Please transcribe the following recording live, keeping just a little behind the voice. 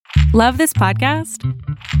Love this podcast?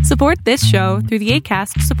 Support this show through the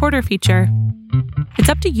Acast supporter feature. It's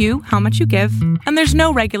up to you how much you give, and there's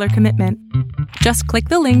no regular commitment. Just click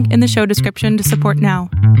the link in the show description to support now.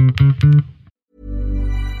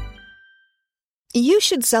 You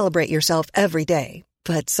should celebrate yourself every day,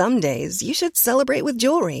 but some days you should celebrate with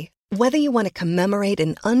jewelry. Whether you want to commemorate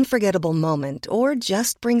an unforgettable moment or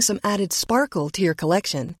just bring some added sparkle to your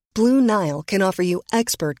collection, Blue Nile can offer you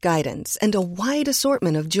expert guidance and a wide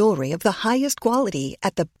assortment of jewelry of the highest quality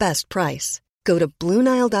at the best price. Go to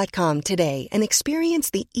BlueNile.com today and experience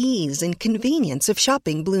the ease and convenience of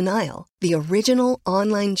shopping Blue Nile, the original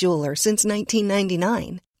online jeweler since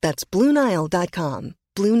 1999. That's BlueNile.com.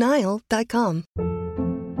 BlueNile.com.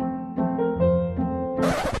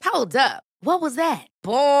 Hold up. What was that?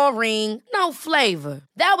 Boring. No flavor.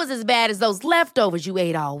 That was as bad as those leftovers you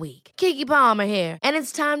ate all week. Keke Palmer here, and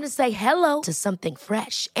it's time to say hello to something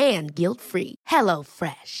fresh and guilt-free. Hello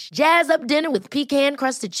Fresh. Jazz up dinner with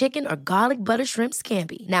pecan-crusted chicken or garlic butter shrimp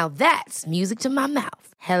scampi. Now that's music to my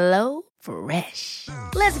mouth. Hello Fresh.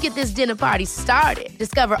 Let's get this dinner party started.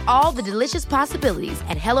 Discover all the delicious possibilities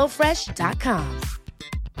at hellofresh.com.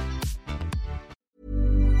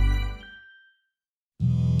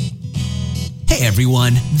 Hey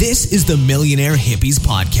everyone, this is the Millionaire Hippies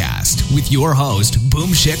Podcast with your host, Boom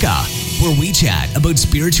Shikha, where we chat about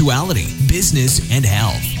spirituality, business, and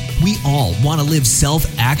health. We all want to live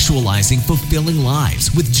self-actualizing, fulfilling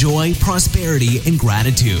lives with joy, prosperity, and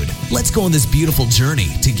gratitude. Let's go on this beautiful journey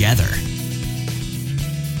together.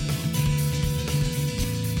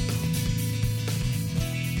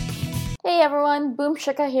 Hey everyone, Boom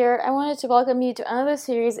Shikha here. I wanted to welcome you to another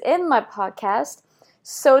series in my podcast.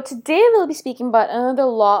 So today we'll be speaking about another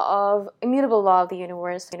immutable law of the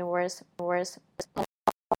universe,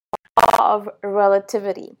 of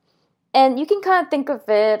relativity. And you can kind of think of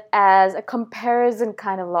it as a comparison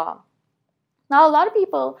kind of law. Now, a lot of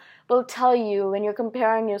people will tell you when you're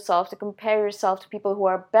comparing yourself to compare yourself to people who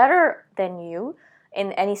are better than you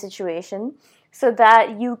in any situation so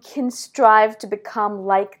that you can strive to become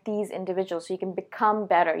like these individuals. So you can become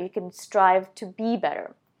better. You can strive to be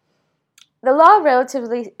better. The law of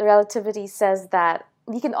relativity says that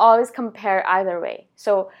you can always compare either way.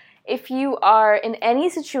 So if you are in any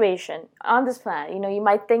situation on this planet, you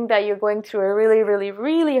might think that you're going through a really, really,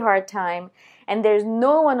 really hard time and there's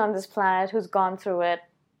no one on this planet who's gone through it,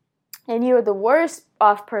 and you're the worst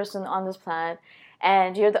off person on this planet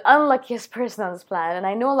and you're the unluckiest person on this planet, and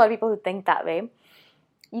I know a lot of people who think that way.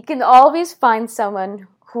 You can always find someone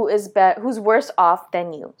who's worse off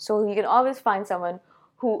than you. So you can always find someone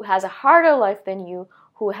who has a harder life than you,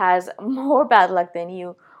 who has more bad luck than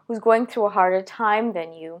you, who's going through a harder time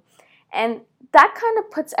than you. And that kind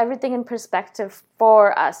of puts everything in perspective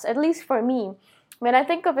for us, at least for me. When I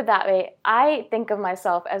think of it that way, I think of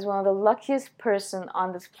myself as one of the luckiest person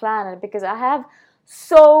on this planet because I have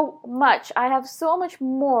so much. I have so much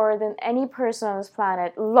more than any person on this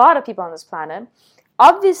planet, a lot of people on this planet.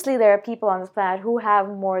 Obviously, there are people on this planet who have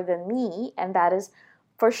more than me, and that is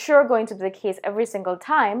for sure going to be the case every single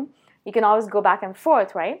time. You can always go back and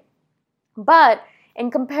forth, right? But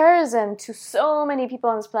in comparison to so many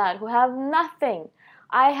people on this planet who have nothing,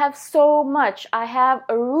 I have so much. I have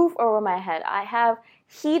a roof over my head. I have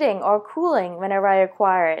heating or cooling whenever I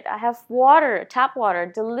require it. I have water, tap water,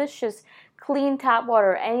 delicious, clean tap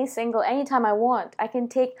water anytime I want. I can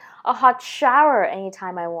take a hot shower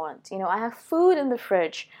anytime I want. I have food in the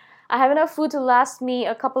fridge. I have enough food to last me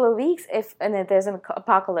a couple of weeks if there's an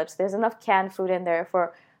apocalypse. There's enough canned food in there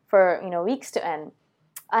for weeks to end.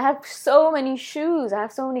 I have so many shoes. I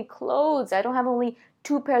have so many clothes. I don't have only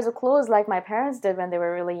 2 pairs of clothes like my parents did when they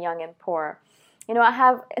were really young and poor. I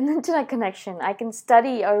have an internet connection. I can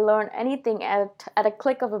study or learn anything at a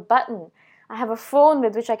click of a button. I have a phone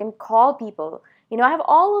with which I can call people. I have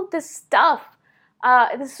all of this stuff.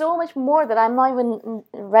 There's so much more that I'm not even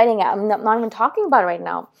writing out. I'm not even talking about right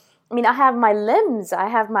now. I have my limbs, I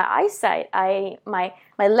have my eyesight, my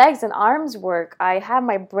legs and arms work, I have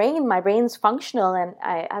my brain's functional, and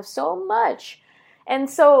I have so much. And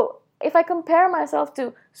so if I compare myself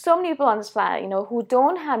to so many people on this planet, who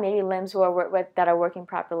don't have maybe limbs that are working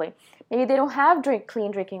properly, maybe they don't have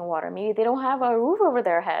clean drinking water, maybe they don't have a roof over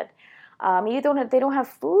their head, maybe they don't have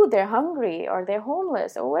food, they're hungry, or they're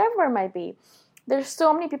homeless, or whatever it might be. There's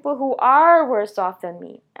so many people who are worse off than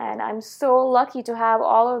me, and I'm so lucky to have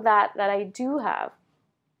all of that I do have.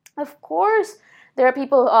 Of course, there are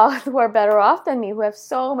people who are better off than me, who have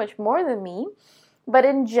so much more than me, but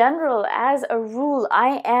in general, as a rule,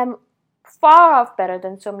 I am far off better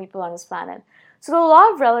than so many people on this planet. So the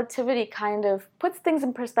law of relativity kind of puts things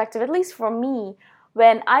in perspective, at least for me,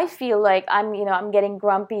 when I feel like I'm getting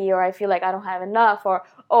grumpy, or I feel like I don't have enough, or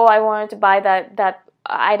I wanted to buy that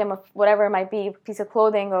item of whatever it might be, piece of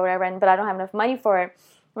clothing or whatever, but I don't have enough money for it.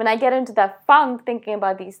 When I get into that funk thinking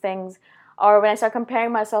about these things, or when I start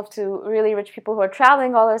comparing myself to really rich people who are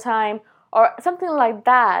traveling all the time, or something like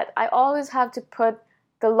that, I always have to put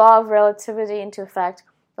the law of relativity into effect,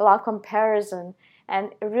 the law of comparison,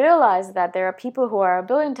 and realize that there are people who are a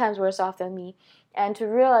billion times worse off than me, and to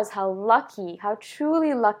realize how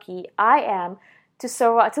truly lucky I am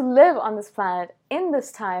to live on this planet in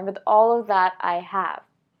this time with all of that I have.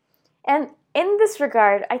 And in this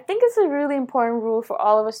regard, I think it's a really important rule for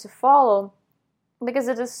all of us to follow, because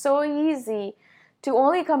it is so easy to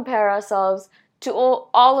only compare ourselves to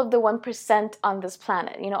all of the 1% on this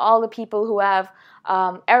planet. All the people who have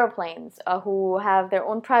airplanes, who have their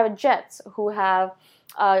own private jets, who have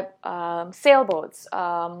sailboats,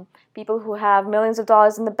 people who have millions of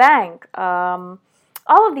dollars in the bank,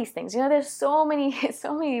 all of these things. There's so many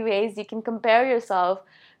ways you can compare yourself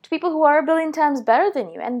to people who are a billion times better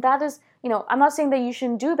than you. And that is, I'm not saying that you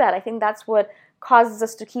shouldn't do that. I think that's what causes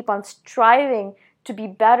us to keep on striving to be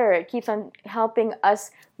better. It keeps on helping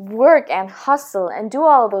us work and hustle and do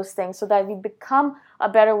all of those things so that we become a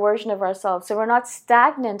better version of ourselves. So we're not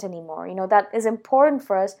stagnant anymore. That is important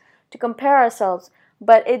for us to compare ourselves,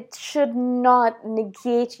 but it should not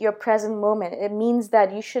negate your present moment. It means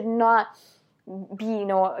that you should not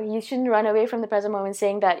you shouldn't run away from the present moment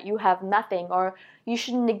saying that you have nothing, or you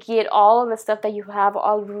shouldn't negate all of the stuff that you have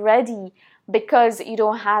already because you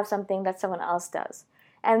don't have something that someone else does.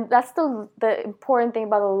 And that's the important thing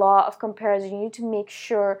about the law of comparison. You need to make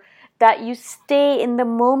sure that you stay in the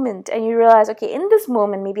moment and you realize, okay, in this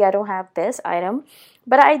moment, maybe I don't have this item,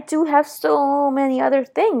 but I do have so many other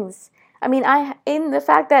things. In the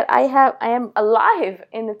fact that I am alive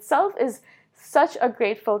in itself is such a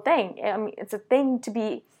grateful thing. It's a thing to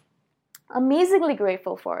be amazingly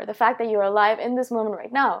grateful for. The fact that you're alive in this moment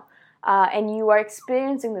right now. And you are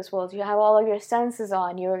experiencing this world. You have all of your senses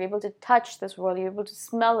on. You're able to touch this world. You're able to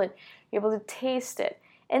smell it. You're able to taste it.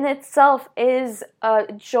 In itself is a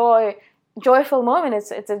joyful moment.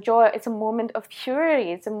 It's a joy. It's a moment of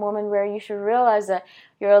purity. It's a moment where you should realize that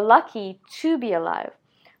you're lucky to be alive.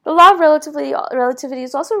 The law of relativity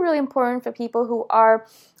is also really important for people who are,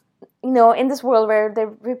 in this world where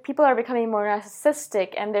people are becoming more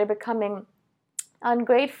narcissistic and they're becoming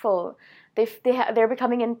ungrateful. They're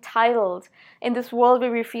becoming entitled in this world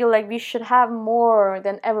where we feel like we should have more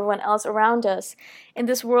than everyone else around us. In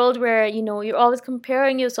this world where, you're always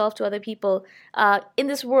comparing yourself to other people. In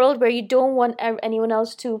this world where you don't want anyone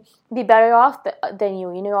else to be better off than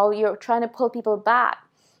you. You're trying to pull people back.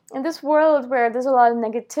 In this world where there's a lot of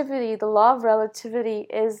negativity, the law of relativity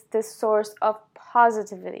is this source of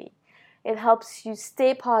positivity. It helps you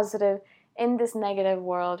stay positive in this negative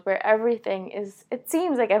world where it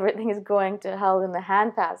seems like everything is going to hell in the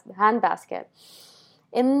handbasket.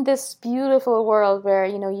 In this beautiful world where,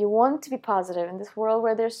 you want to be positive, in this world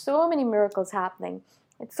where there's so many miracles happening,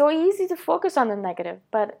 it's so easy to focus on the negative,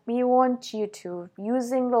 but we want you to,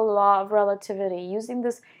 using the law of relativity, using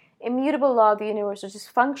this immutable law of the universe, which is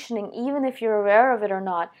functioning even if you're aware of it or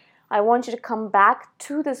not, I want you to come back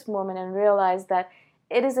to this moment and realize that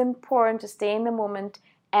it is important to stay in the moment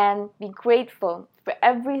and be grateful for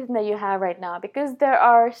everything that you have right now, because there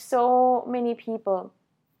are so many people,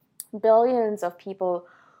 billions of people,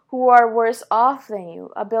 who are worse off than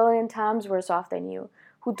you, a billion times worse off than you,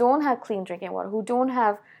 who don't have clean drinking water, who don't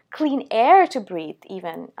have clean air to breathe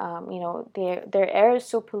even. Their air is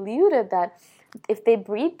so polluted that if they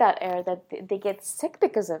breathe that air, that they get sick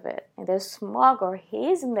because of it. And there's smog or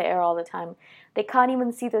haze in the air all the time. They can't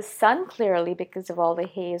even see the sun clearly because of all the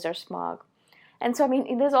haze or smog. And so,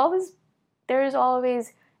 there is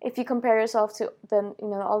always, if you compare yourself to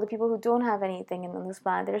all the people who don't have anything on this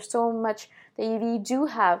planet, there's so much that we do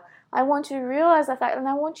have. I want you to realize that fact, and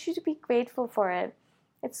I want you to be grateful for it.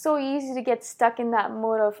 It's so easy to get stuck in that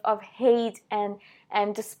mode of hate and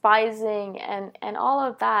despising and all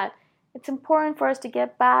of that. It's important for us to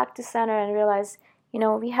get back to center and realize,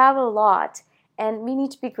 we have a lot, and we need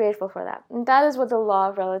to be grateful for that. And that is what the law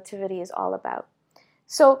of relativity is all about.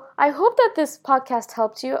 So I hope that this podcast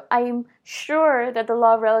helped you. I'm sure that the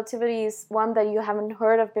law of relativity is one that you haven't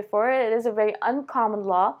heard of before. It is a very uncommon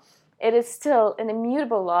law. It is still an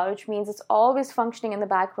immutable law, which means it's always functioning in the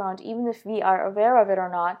background, even if we are aware of it or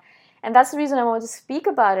not. And that's the reason I want to speak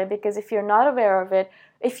about it, because if you're not aware of it,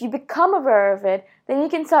 if you become aware of it, then you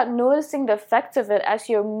can start noticing the effects of it as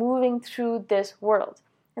you're moving through this world.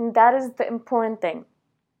 And that is the important thing.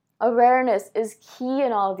 Awareness is key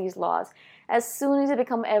in all of these laws. As soon as you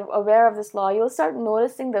become aware of this law, you'll start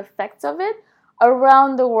noticing the effects of it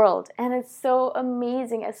around the world. And it's so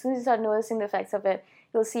amazing. As soon as you start noticing the effects of it,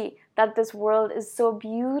 you'll see that this world is so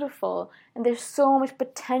beautiful and there's so much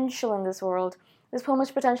potential in this world. There's so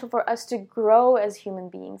much potential for us to grow as human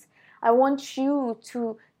beings. I want you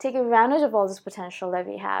to take advantage of all this potential that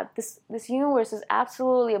we have. This universe is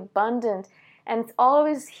absolutely abundant, and it's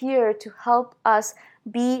always here to help us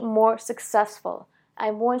be more successful. I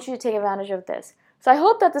want you to take advantage of this. So I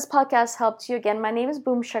hope that this podcast helped you. Again, my name is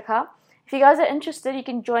Boom Shikha. If you guys are interested, you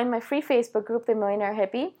can join my free Facebook group, The Millionaire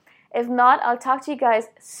Hippie. If not, I'll talk to you guys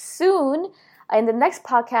soon in the next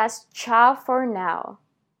podcast. Ciao for now.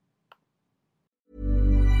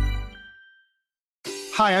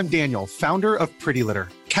 Hi, I'm Daniel, founder of Pretty Litter.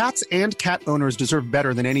 Cats and cat owners deserve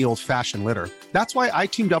better than any old-fashioned litter. That's why I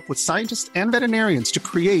teamed up with scientists and veterinarians to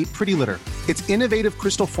create Pretty Litter. Its innovative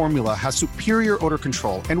crystal formula has superior odor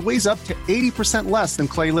control and weighs up to 80% less than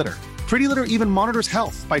clay litter. Pretty Litter even monitors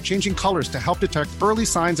health by changing colors to help detect early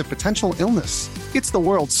signs of potential illness. It's the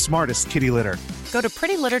world's smartest kitty litter. Go to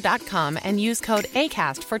prettylitter.com and use code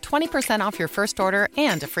ACAST for 20% off your first order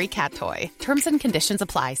and a free cat toy. Terms and conditions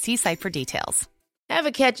apply. See site for details.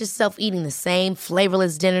 Ever catch yourself eating the same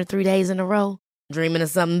flavorless dinner 3 days in a row? Dreaming of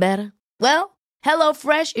something better? Well,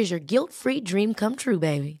 HelloFresh is your guilt-free dream come true,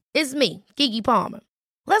 baby. It's me, Keke Palmer.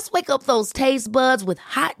 Let's wake up those taste buds with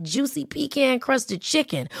hot, juicy pecan-crusted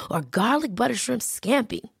chicken or garlic butter shrimp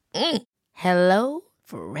scampi. Hello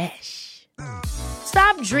Fresh.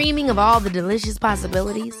 Stop dreaming of all the delicious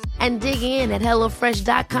possibilities and dig in at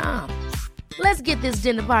HelloFresh.com. Let's get this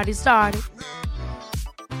dinner party started.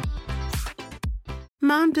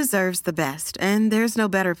 Mom deserves the best, and there's no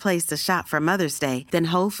better place to shop for Mother's Day than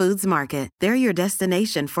Whole Foods Market. They're your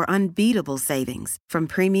destination for unbeatable savings, from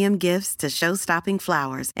premium gifts to show-stopping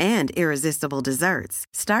flowers and irresistible desserts.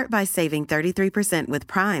 Start by saving 33% with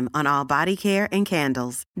Prime on all body care and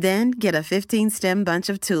candles. Then get a 15-stem bunch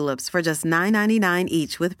of tulips for just $9.99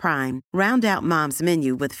 each with Prime. Round out Mom's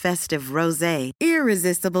menu with festive rosé,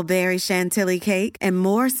 irresistible berry chantilly cake, and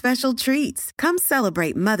more special treats. Come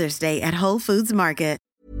celebrate Mother's Day at Whole Foods Market.